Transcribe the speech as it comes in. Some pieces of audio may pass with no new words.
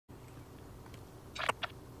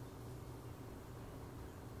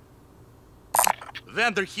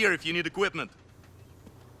Vendor here if you need equipment.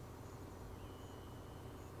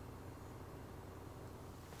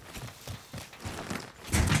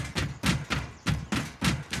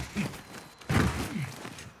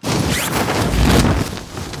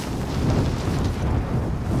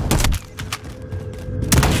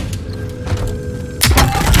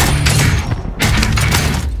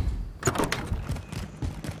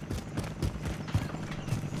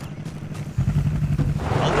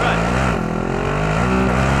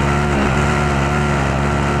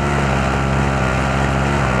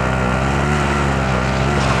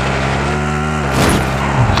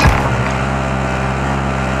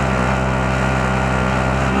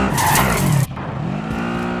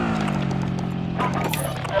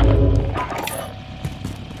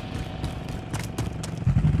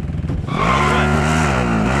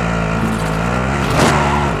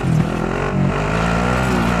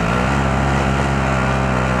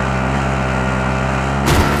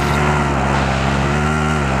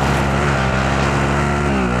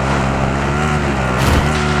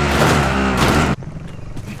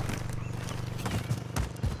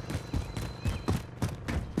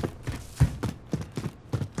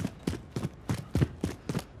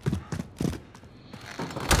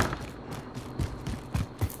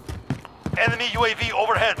 Enemy UAV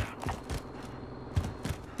overhead.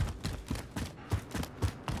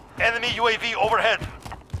 Enemy UAV overhead.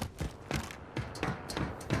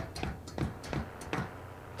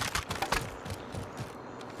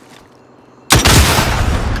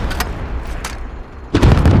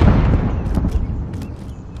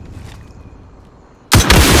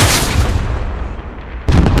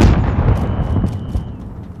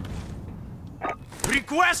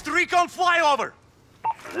 Request recon flyover!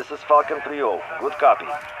 This is Falcon 3-0. Good copy.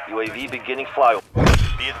 UAV beginning flyover.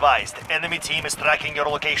 Be advised, enemy team is tracking your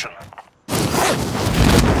location.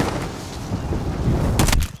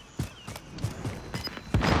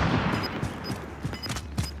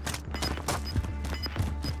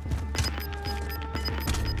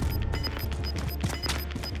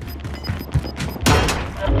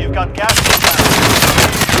 You've got gas.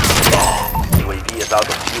 UAV is out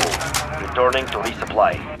of fuel. Returning to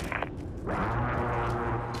resupply.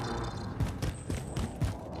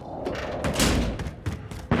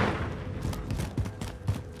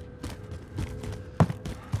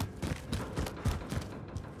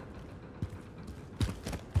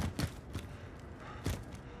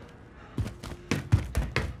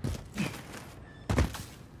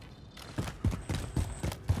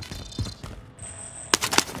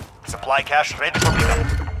 Supply cache ready for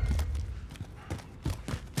pickup.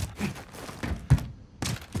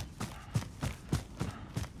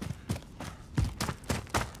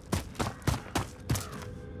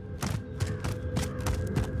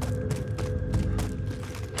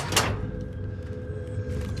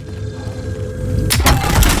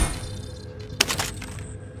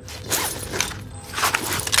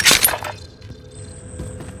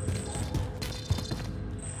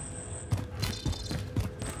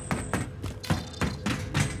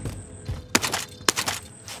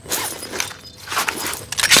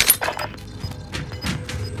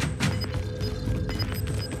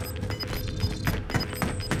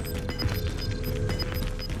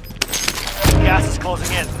 Gas is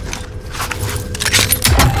closing in.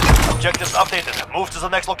 Objectives updated. Move to the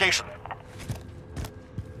next location.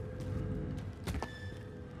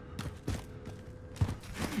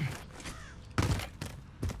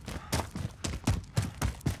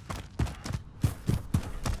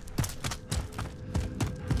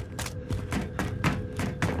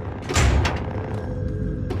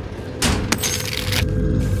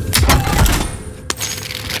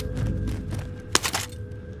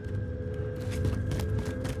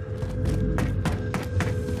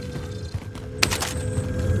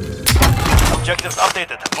 Objectives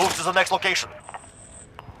updated. Move to the next location.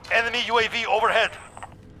 Enemy UAV overhead.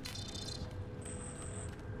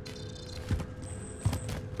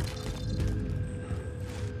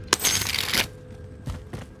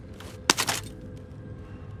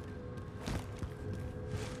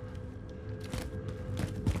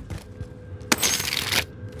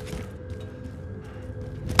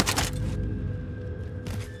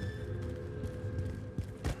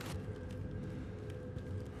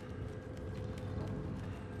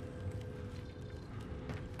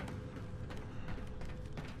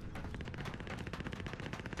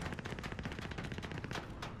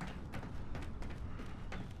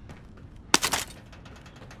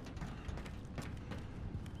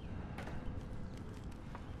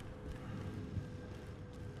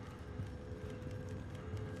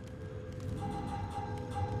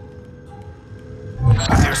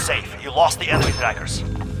 You're safe. You lost the enemy trackers.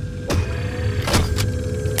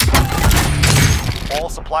 All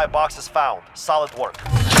supply boxes found. Solid work.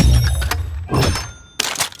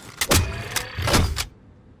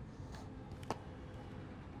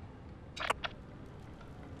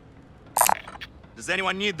 Does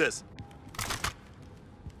anyone need this?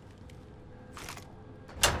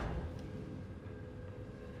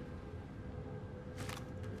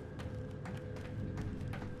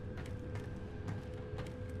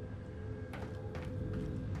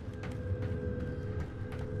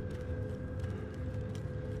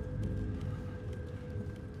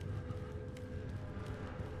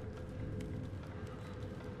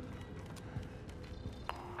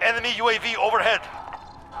 Enemy UAV overhead.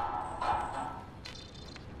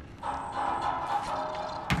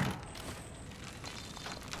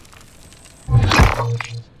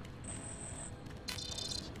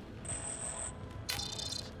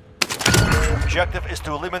 Objective is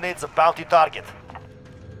to eliminate the bounty target.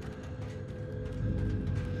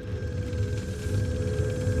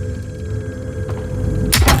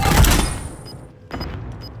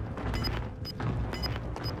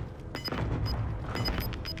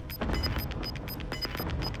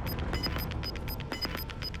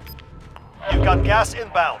 You've got gas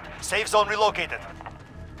inbound. Safe zone relocated.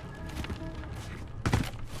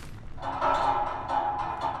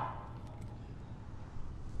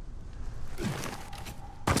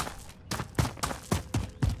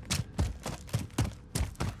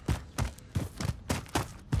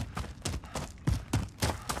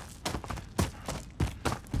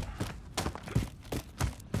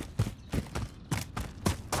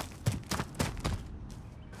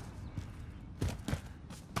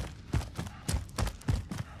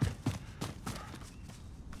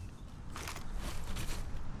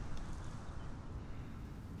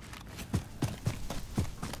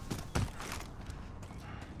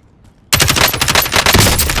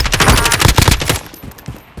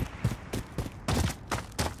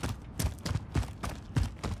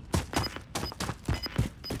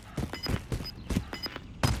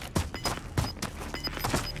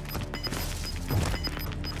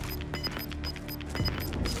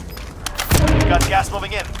 Got gas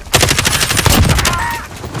moving in.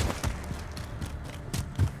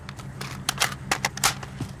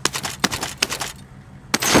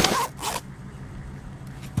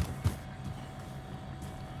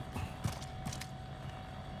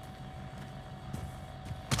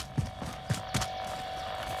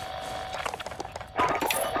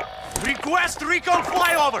 Request recon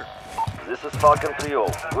flyover! This is Falcon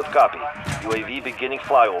 3-0. Good copy. UAV beginning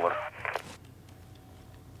flyover.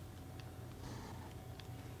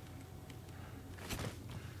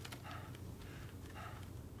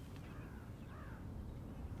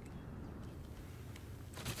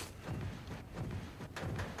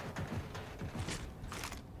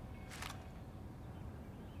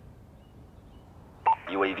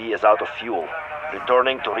 UAV is out of fuel.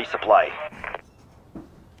 Returning to resupply.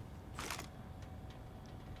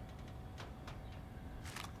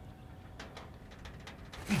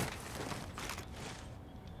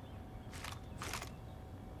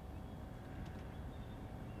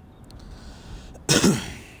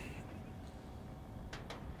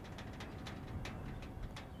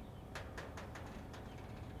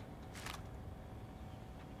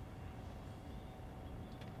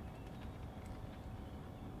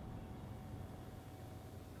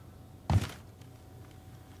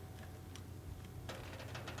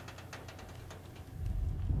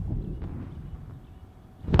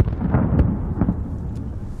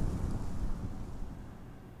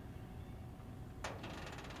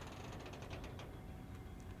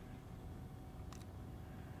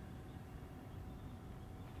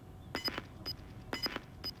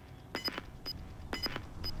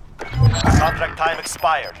 Contract time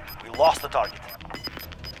expired. We lost the target.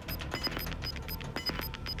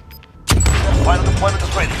 Final deployment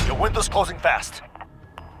is ready. Your window's closing fast.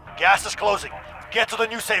 Gas is closing. Get to the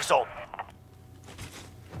new safe zone.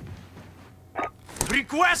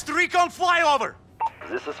 Request recon flyover!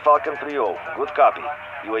 This is Falcon 3-0. Good copy.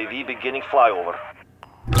 UAV beginning flyover.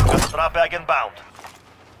 Got the drop bag inbound.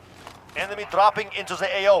 Enemy dropping into the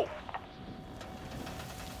AO.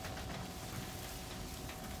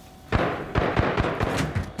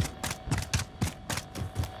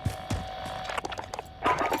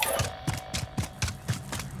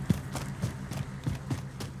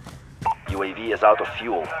 UAV is out of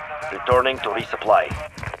fuel. Returning to resupply.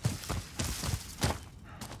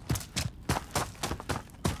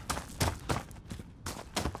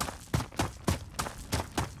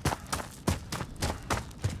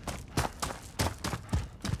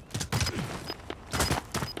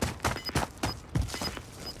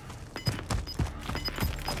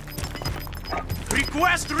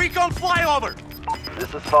 Request recon flyover!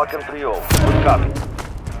 This is Falcon 3-0. Good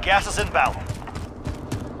copy. Gas is inbound.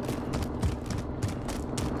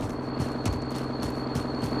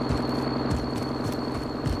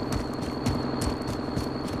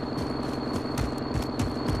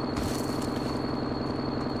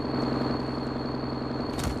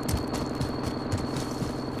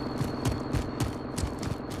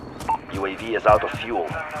 UAV is out of fuel.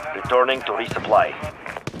 Returning to resupply.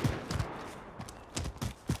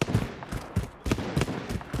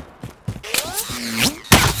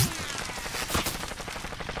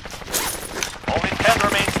 Only 10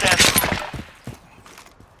 remain standing.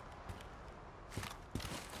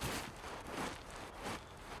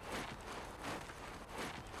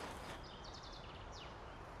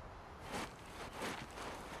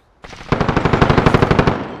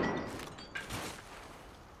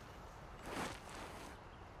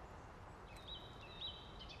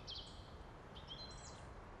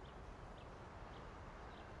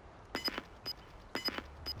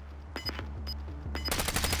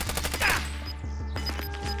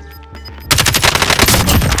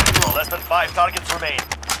 Less than 5 targets remain.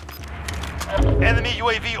 Enemy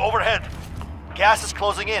UAV overhead. Gas is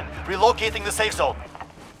closing in. Relocating the safe zone.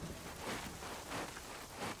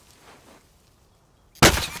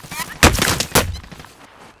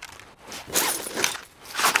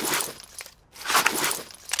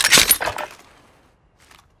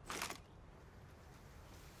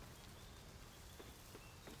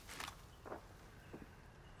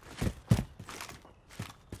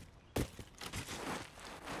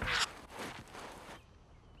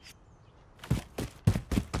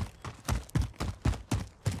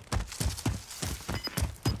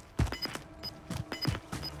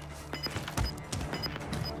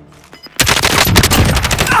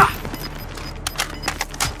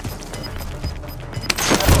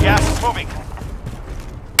 Gas is moving.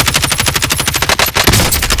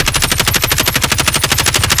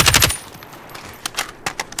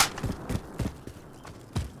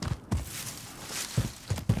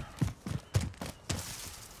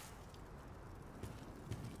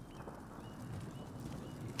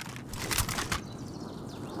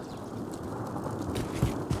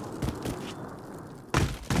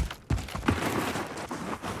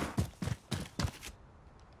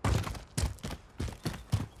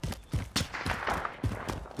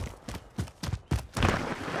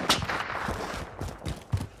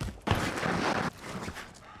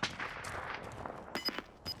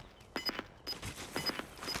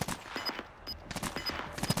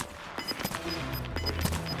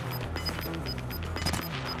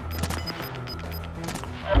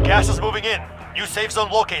 Gas is moving in. New safe zone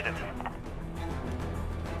located.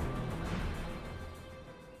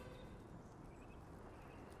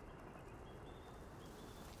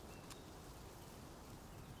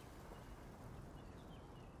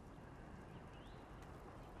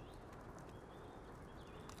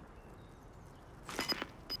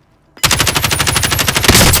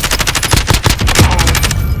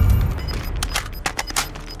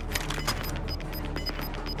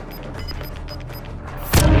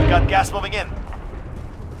 Got gas moving in.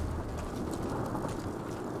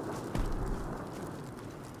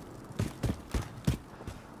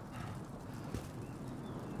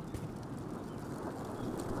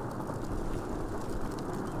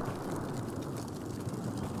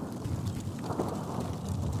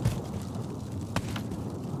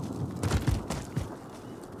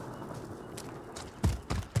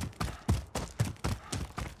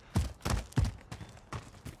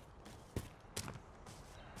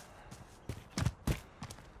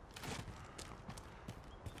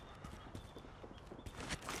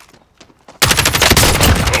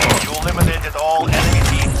 Eliminated all enemy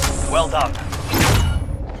teams. Well done.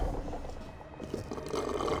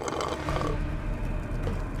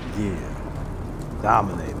 Yeah.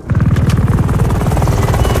 Dominated.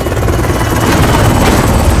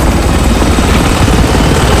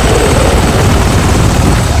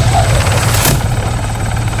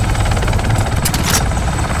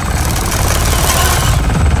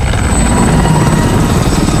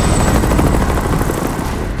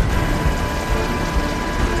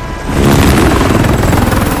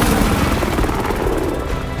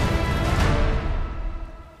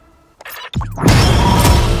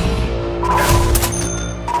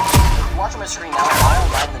 Watch my screen now.